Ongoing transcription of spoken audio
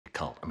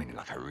mean,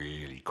 like a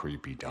really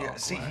creepy dark Yeah,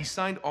 see, way. he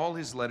signed all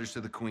his letters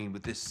to the Queen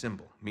with this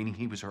symbol, meaning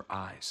he was her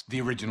eyes.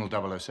 The original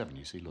 007,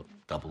 you see, look,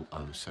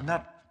 007.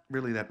 Not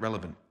really that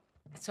relevant.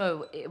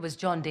 So it was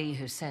John Dee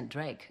who sent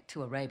Drake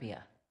to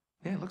Arabia.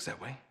 Yeah, it looks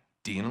that way.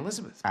 Dee and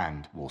Elizabeth.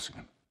 And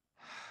Walsingham.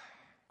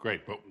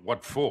 Great, but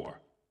what for?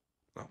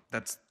 Well,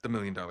 that's the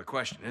million-dollar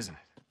question, isn't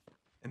it?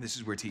 And this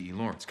is where T.E.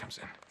 Lawrence comes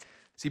in.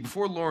 See,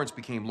 before Lawrence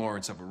became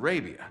Lawrence of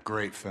Arabia,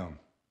 Great film.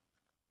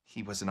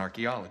 he was an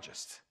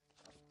archaeologist.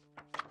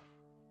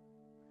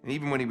 And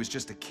even when he was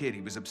just a kid,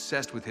 he was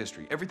obsessed with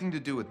history, everything to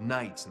do with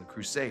knights and the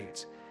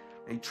Crusades.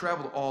 And he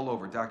traveled all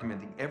over,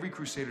 documenting every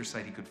Crusader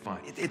site he could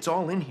find. It's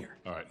all in here.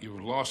 All right,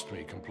 you've lost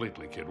me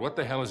completely, kid. What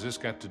the hell has this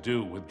got to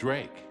do with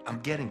Drake? I'm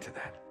getting to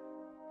that.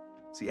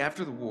 See,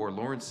 after the war,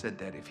 Lawrence said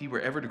that if he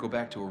were ever to go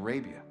back to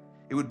Arabia,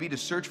 it would be to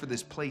search for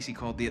this place he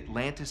called the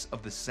Atlantis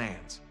of the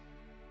Sands.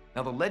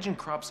 Now, the legend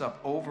crops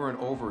up over and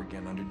over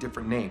again under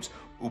different names.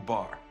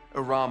 Ubar,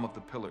 Aram of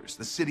the Pillars,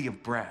 the City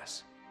of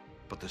Brass.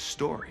 But the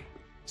story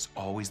is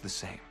always the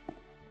same.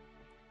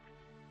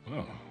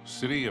 Oh,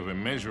 city of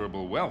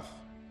immeasurable wealth,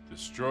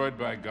 destroyed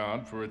by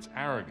God for its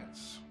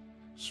arrogance,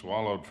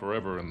 swallowed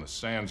forever in the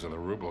sands of the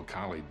Rubel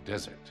Khali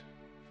Desert.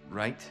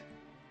 Right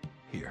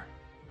here.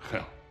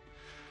 Well,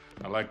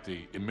 I like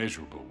the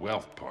immeasurable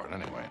wealth part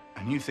anyway.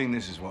 And you think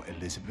this is what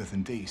Elizabeth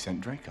and Dee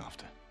sent Drake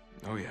after?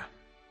 Oh, yeah.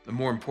 And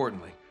more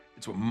importantly,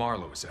 it's what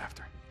Marlowe is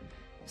after.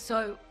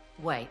 So,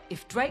 wait,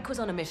 if Drake was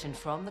on a mission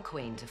from the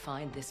Queen to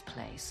find this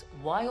place,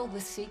 why all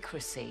the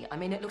secrecy? I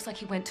mean, it looks like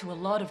he went to a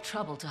lot of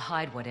trouble to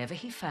hide whatever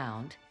he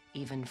found,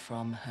 even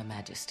from Her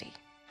Majesty.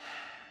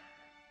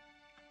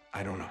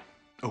 I don't know.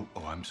 Oh,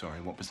 I'm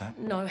sorry, what was that?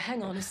 No,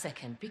 hang on a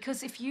second,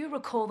 because if you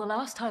recall the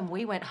last time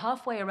we went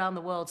halfway around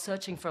the world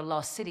searching for a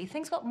lost city,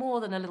 things got more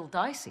than a little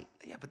dicey.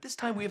 Yeah, but this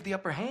time we have the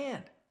upper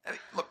hand. I mean,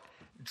 look,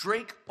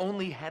 Drake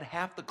only had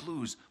half the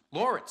clues.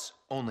 Lawrence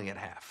only had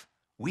half.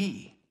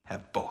 We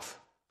have both.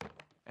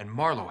 And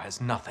Marlowe has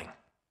nothing.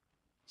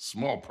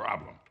 Small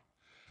problem.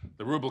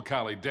 The Rubel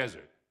Khali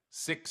Desert,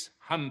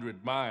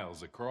 600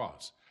 miles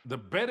across. The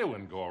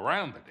Bedouin go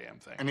around the damn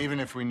thing. And even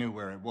if we knew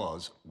where it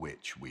was,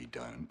 which we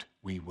don't,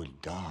 we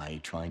would die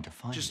trying to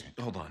find Just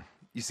it. hold on.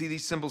 You see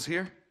these symbols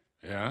here?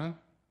 Yeah?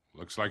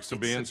 Looks like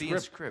Sabaean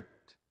Sabaean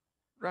script.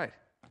 Right.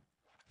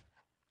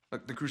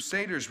 Look, the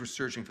Crusaders were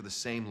searching for the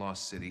same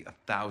lost city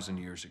 1,000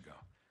 years ago.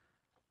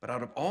 But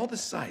out of all the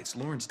sites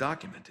Lawrence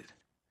documented,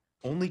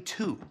 only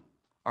 2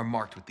 are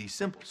marked with these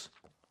symbols.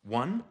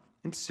 One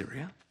in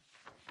Syria,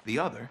 the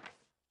other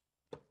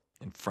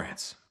in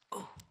France.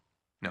 Oh.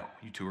 No,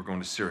 you 2 are going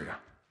to Syria.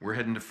 We're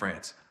heading to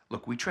France.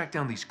 Look, we track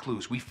down these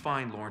clues. We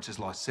find Lawrence's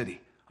lost city.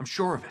 I'm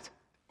sure of it.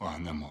 Well,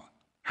 and then what?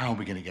 How are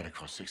we going to get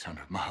across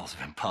 600 miles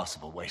of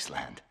impassable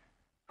wasteland?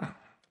 Well,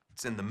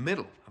 it's in the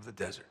middle of the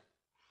desert.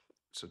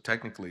 So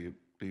technically, it'd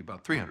be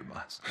about 300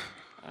 miles.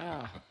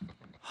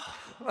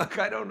 Look,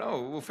 I don't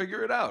know. We'll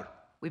figure it out.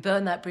 We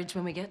burn that bridge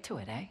when we get to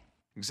it, eh?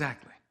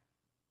 Exactly.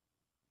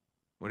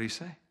 What do you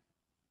say?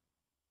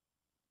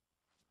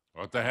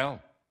 What the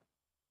hell?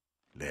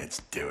 Let's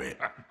do it.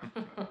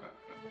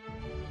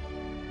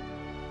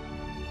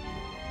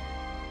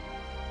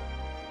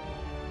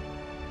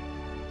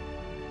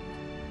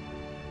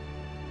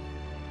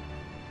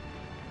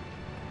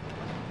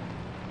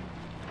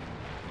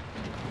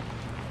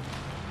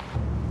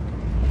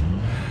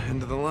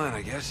 End of the line,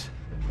 I guess.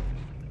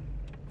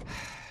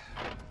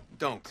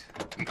 Don't.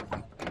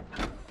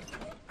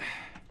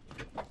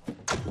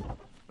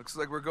 Looks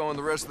like we're going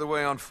the rest of the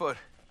way on foot.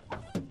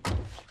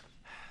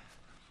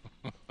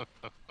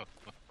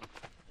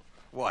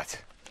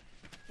 What?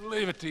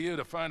 Leave it to you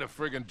to find a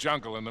friggin'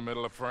 jungle in the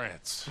middle of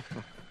France.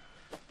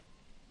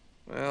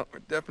 Well, we're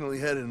definitely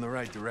headed in the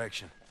right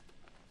direction.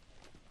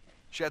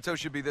 Chateau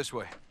should be this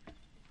way.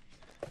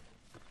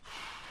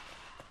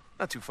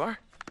 Not too far.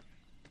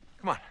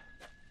 Come on.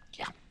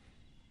 Yeah.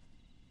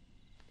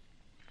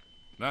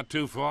 Not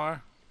too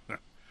far?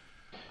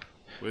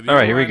 With All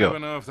right, you, here we I go. never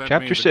know if that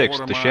Chapter means a 6,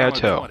 quarter the mile or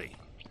Chateau. 20.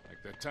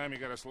 Like that time you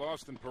got us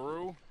lost in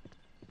Peru?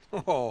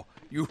 Oh,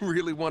 you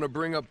really want to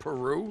bring up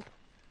Peru?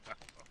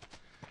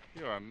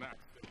 You are not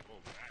fit to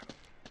pull that.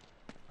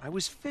 I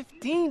was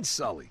 15,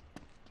 Sully.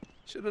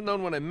 Should have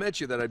known when I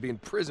met you that I'd be in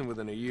prison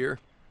within a year.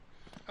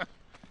 You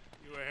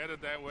were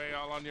headed that way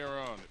all on your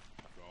own.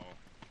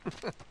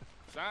 So.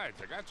 Besides,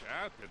 I got you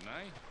out, didn't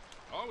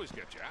I? Always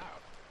get you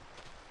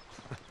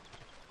out.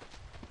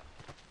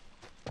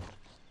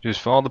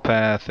 Just follow the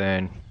path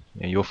and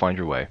you'll find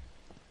your way.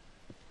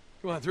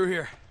 Come on, through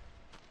here.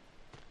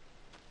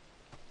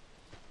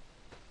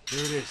 There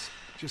it is,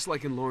 just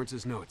like in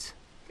Lawrence's notes.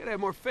 Gotta have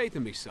more faith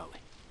in me, Sully.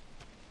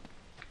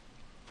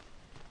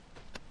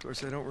 Of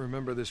course, I don't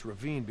remember this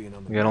ravine being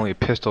on the We got only a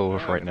pistol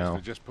Yeah, right I must now.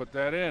 have just put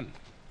that in.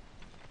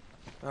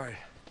 All right.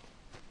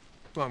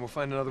 Come on, we'll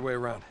find another way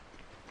around.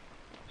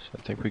 So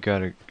I think we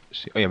gotta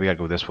see. Oh yeah, we gotta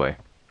go this way.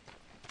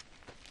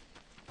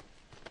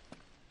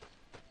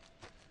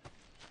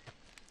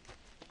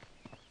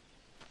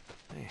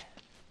 Hey,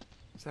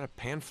 is that a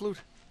pan flute?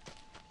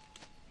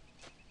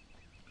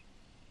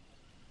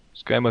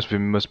 This guy must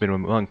have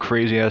been one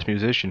crazy ass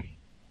musician.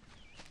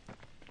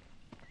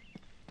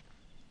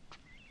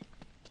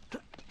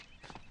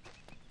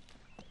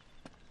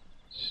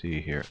 see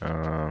here.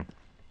 Do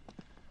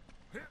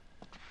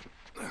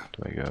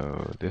I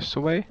go this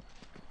way?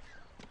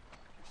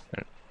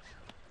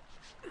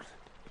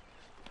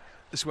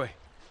 This way.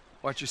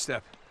 Watch your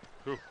step.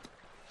 Whew.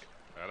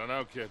 I don't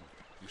know, kid.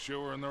 You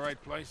sure we're in the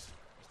right place?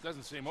 This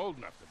doesn't seem old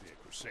enough to be a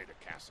Crusader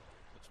castle.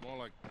 It's more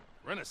like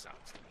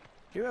Renaissance to me.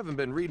 You haven't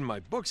been reading my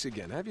books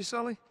again, have you,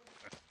 Sully?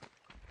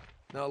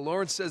 Now,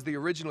 Lawrence says the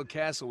original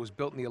castle was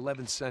built in the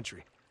 11th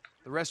century.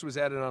 The rest was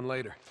added on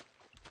later.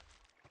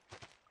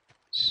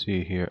 Let's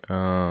see here.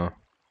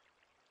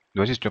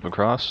 Do I just jump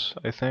across,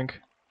 I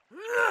think?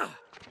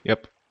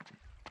 Yep.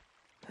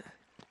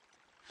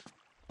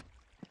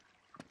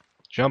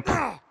 Jump.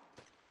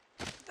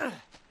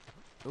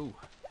 Ooh.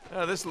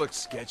 Oh, this looks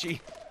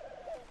sketchy.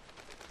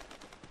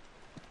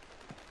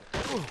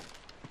 Ooh.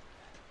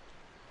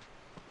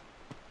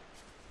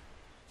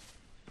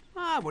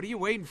 Ah, what are you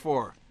waiting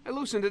for? I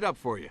loosened it up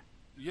for you.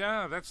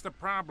 Yeah, that's the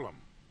problem.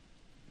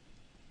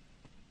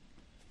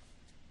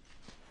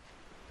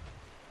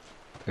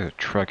 There's a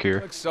truck here.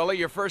 Look, Sully,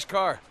 your first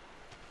car.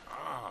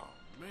 Oh,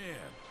 man.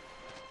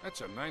 That's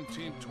a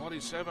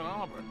 1927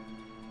 Auburn.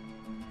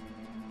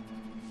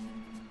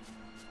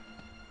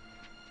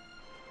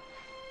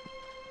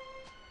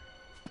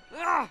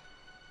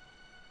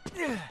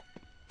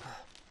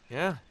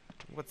 Yeah?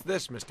 What's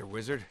this, Mr.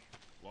 Wizard?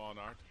 Law and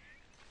art.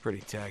 Pretty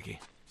tacky.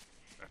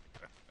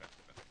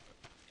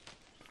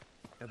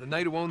 Now, the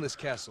knight who owned this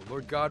castle,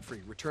 Lord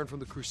Godfrey, returned from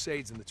the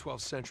Crusades in the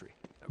 12th century.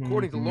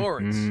 According to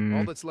Lawrence,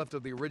 all that's left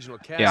of the original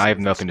castle I have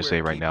is the nothing to square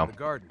say right keep now. and the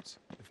gardens.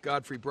 If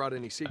Godfrey brought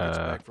any secrets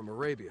back from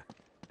Arabia.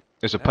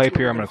 There's a That's pipe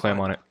where here. we're I'm gonna gonna climb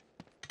on it.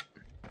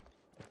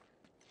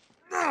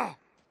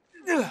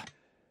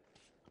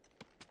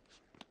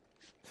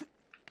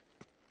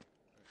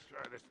 Let's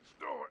try this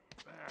door.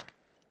 There.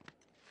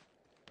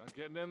 Not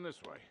getting in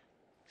this way.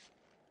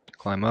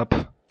 Climb up.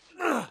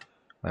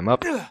 Climb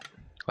up.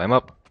 Climb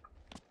up.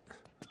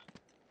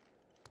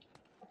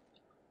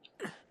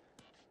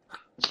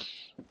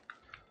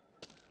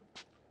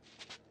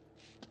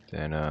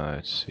 Then,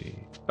 let's see.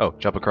 Oh,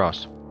 jump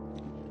across.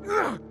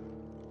 What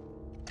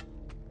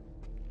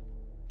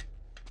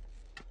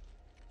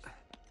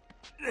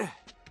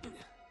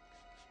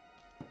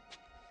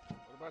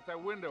about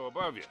that window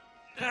above you?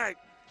 I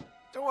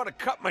don't want to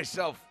cut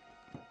myself.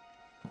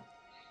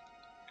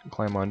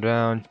 Climb on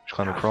down. Just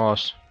climb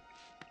across.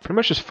 Pretty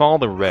much just follow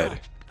the red.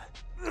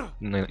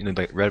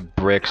 Like red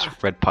bricks,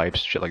 red pipes,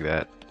 shit like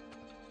that.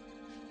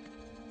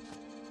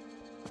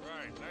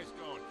 Right, nice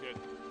going, kid.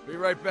 Be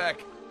right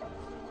back.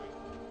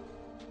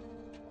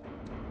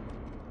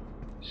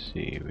 Let's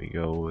see, we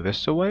go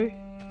this way?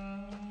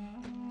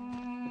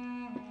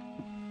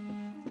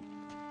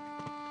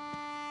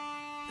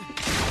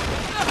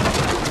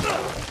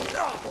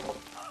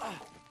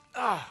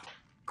 Ah,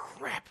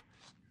 crap.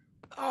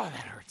 Oh, that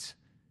hurts.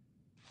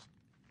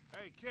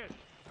 Hey, kid,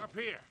 up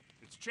here.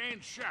 It's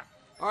chained shut.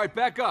 All right,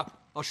 back up.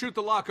 I'll shoot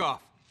the lock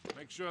off.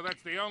 Make sure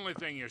that's the only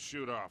thing you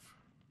shoot off.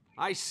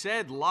 I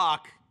said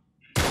lock.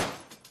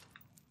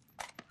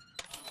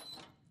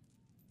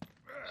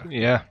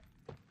 Yeah.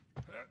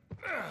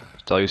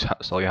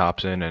 Sully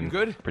hops in and You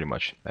good? pretty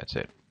much that's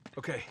it.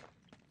 Okay.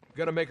 We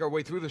gotta make our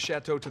way through the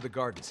chateau to the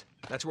gardens.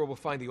 That's where we'll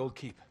find the old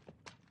keep.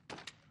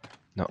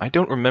 No, I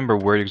don't remember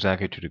where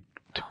exactly to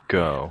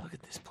go. Look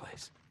at this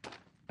place.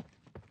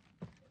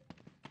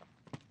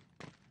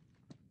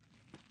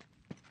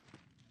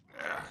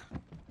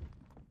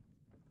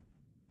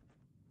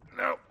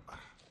 Nope.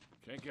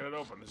 Can't get it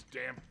open. This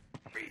damn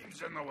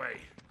beam's in the way.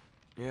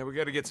 Yeah, we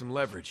gotta get some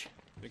leverage.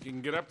 Think you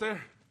can get up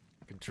there?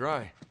 Can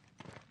try.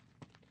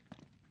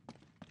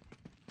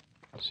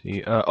 Let's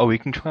see, oh, we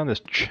can climb this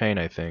chain,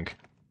 I think.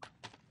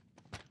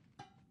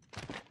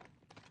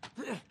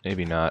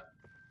 Maybe not.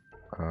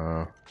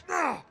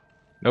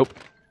 Nope.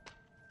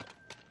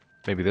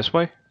 Maybe this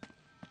way?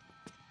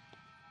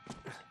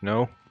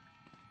 No?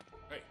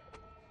 Hey,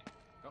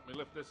 help me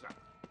lift this up.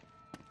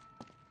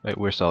 Wait,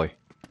 where's Sully?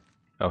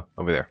 Oh,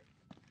 over there.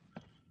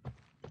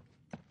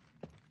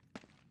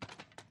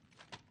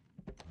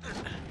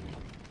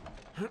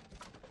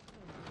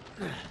 There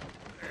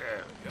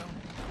we go.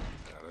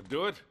 That'll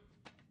do it.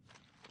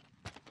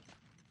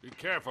 Be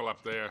careful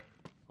up there.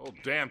 Whole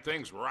damn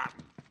thing's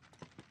rotten.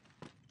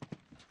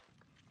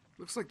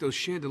 Looks like those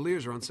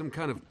chandeliers are on some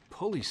kind of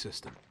pulley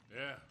system.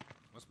 Yeah,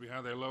 must be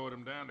how they lowered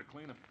them down to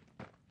clean them.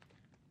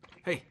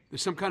 Hey,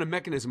 there's some kind of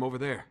mechanism over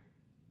there.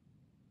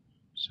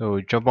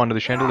 So jump onto the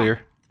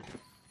chandelier.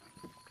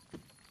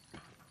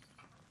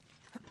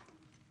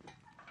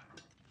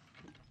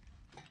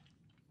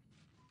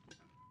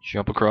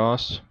 Jump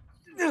across.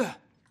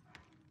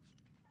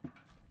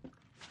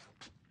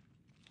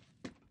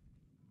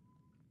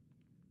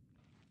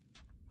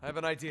 I have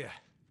an idea.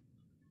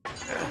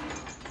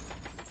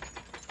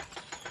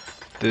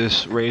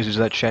 This raises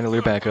that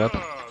chandelier back up.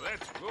 Oh,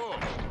 that's cool.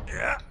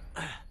 Yeah.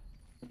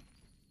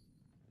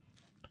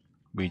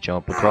 We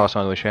jump across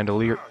onto the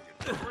chandelier. Oh,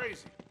 you're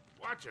crazy.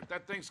 Watch it.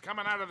 That thing's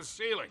coming out of the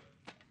ceiling.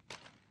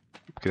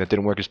 Okay, that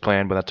didn't work as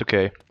planned, but that's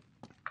okay.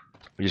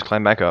 We just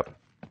climb back up.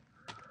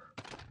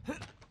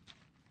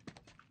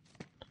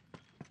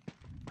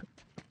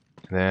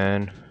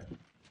 Then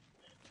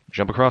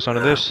jump across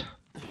onto this.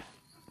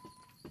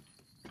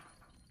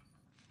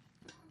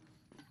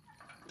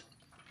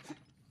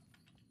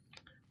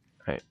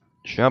 Alright,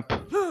 jump.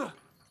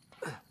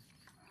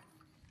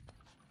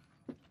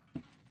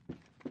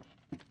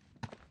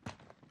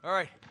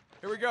 Alright,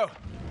 here we go.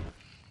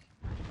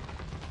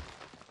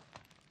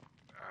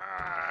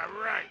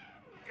 Right.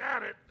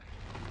 Got it.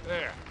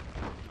 There.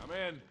 I'm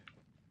in.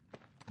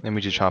 Then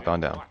we just hop on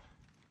down.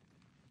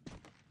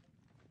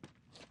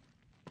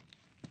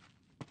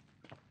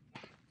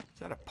 Is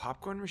that a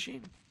popcorn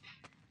machine?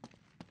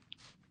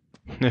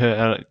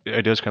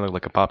 It does kind of look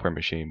like a popcorn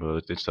machine,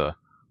 but it's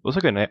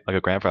looks like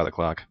a grandfather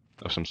clock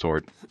of some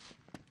sort.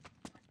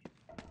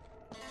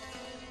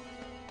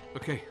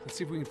 Okay, let's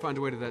see if we can find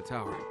a way to that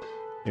tower.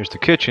 Here's the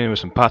kitchen with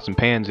some pots and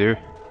pans here.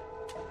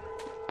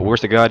 But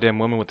where's the goddamn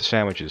woman with the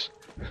sandwiches?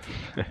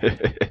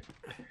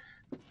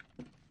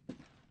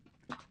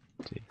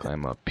 See,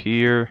 climb up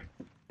here.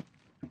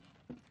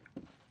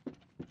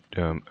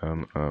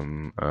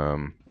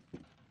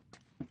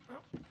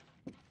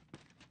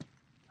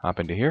 Hop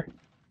into here.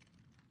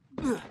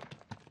 I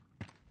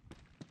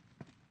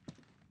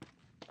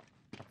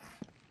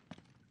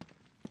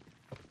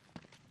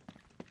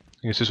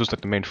guess this was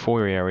like the main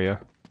foyer area.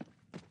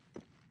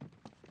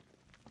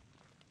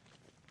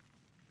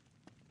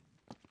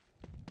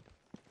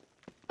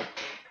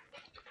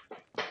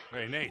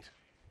 Hey, Nate.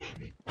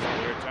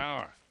 Square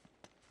tower.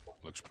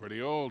 Looks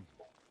pretty old.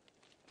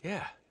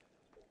 Yeah.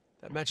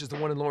 That matches the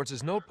one in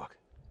Lawrence's notebook.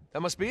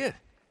 That must be it.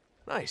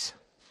 Nice.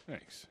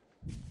 Thanks.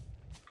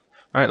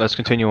 Alright, let's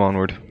continue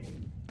onward.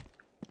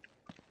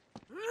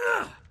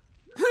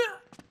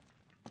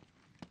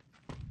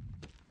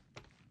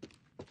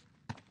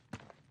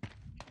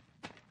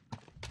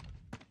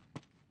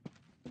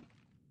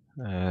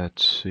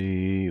 Let's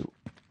see.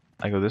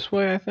 I go this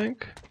way, I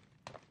think?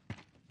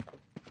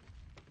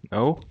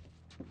 No?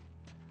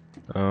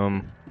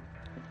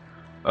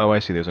 Oh, I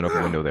see. There's an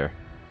open window there.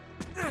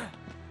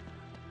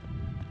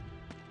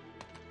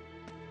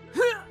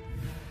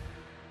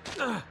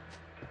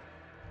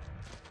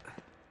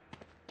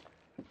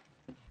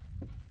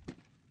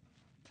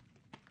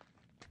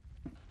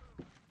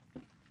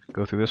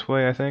 Go through this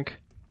way, I think.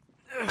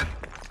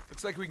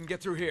 Looks like we can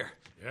get through here.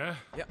 Yeah?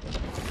 Yep.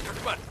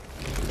 Come on.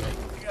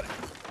 You got it.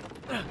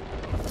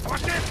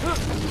 Watch it!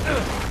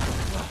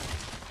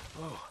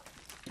 Oh,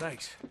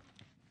 thanks.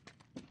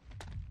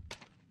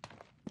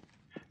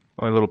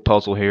 Oh, a little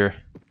puzzle here,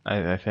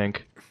 I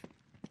think.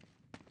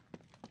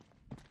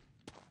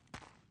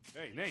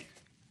 Hey, Nate.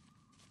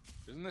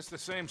 Isn't this the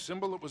same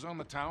symbol that was on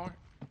the tower?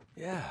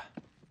 Yeah.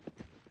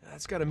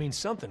 That's gotta mean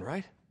something,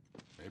 right?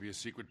 Maybe a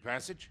secret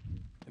passage?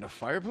 In a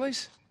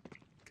fireplace?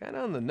 Kinda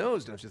on the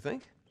nose, don't you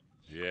think?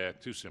 Yeah,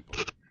 too simple.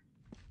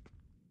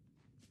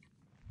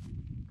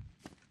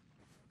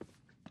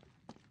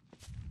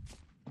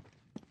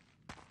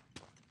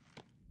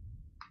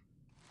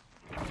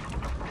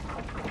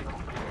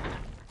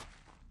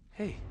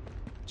 Hey,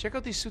 check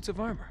out these suits of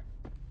armor.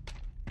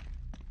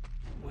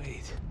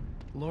 Wait,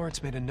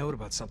 Lawrence made a note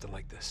about something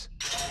like this.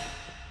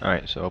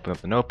 Alright, so open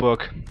up the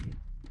notebook.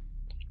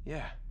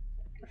 Yeah.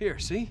 Here,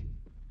 see?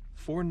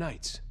 4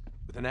 knights.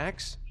 With an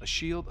axe, a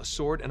shield, a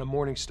sword, and a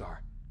morning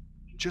star.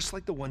 Just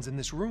like the ones in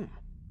this room.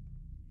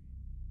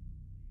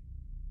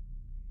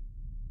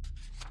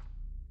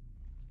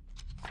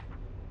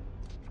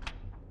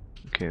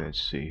 Okay,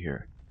 let's see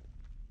here.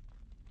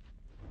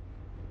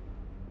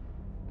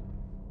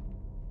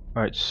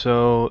 Alright,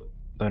 so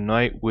the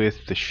knight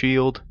with the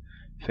shield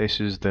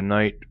faces the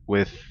knight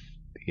with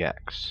the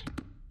axe.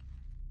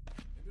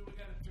 Maybe we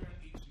gotta turn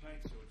each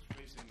knight so it's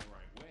facing the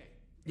right way.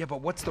 Yeah,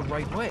 but what's the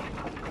right way?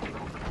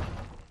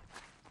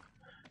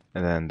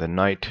 And then the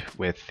knight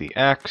with the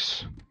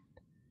axe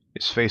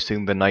is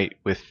facing the knight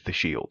with the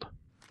shield.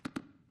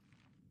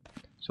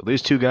 So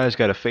these two guys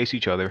gotta face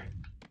each other.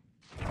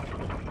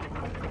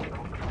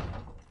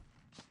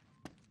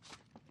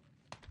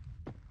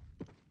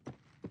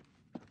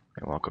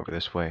 I walk over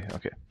this way.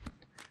 Okay.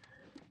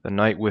 The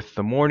knight with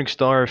the morning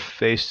star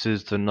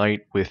faces the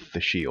knight with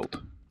the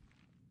shield.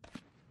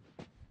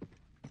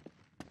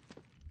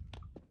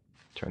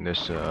 Turn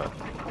this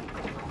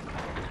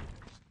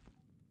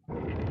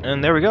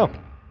and there we go.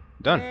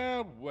 Done.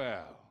 Well,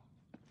 well.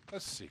 A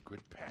secret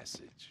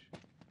passage.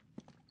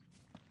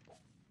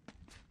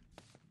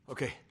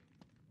 Okay,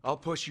 I'll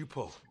push, you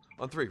pull.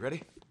 On 3,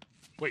 ready?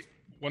 Wait,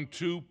 1,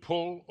 2,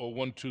 pull, or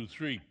 1, 2,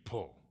 3,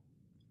 pull?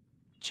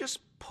 Just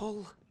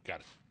pull.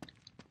 Got it.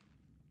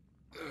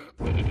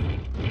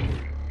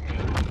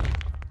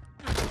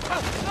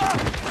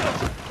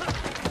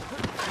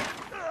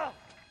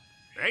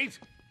 Nate?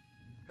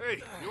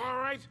 Hey, you all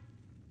right?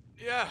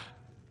 Yeah.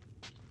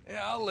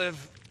 Yeah, I'll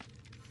live.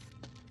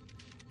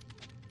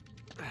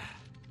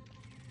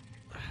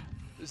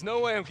 There's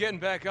no way I'm getting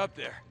back up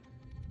there.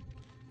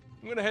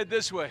 I'm gonna head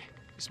this way.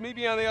 Just meet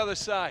me on the other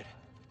side.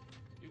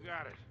 You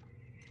got it.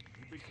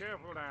 Be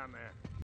careful down there.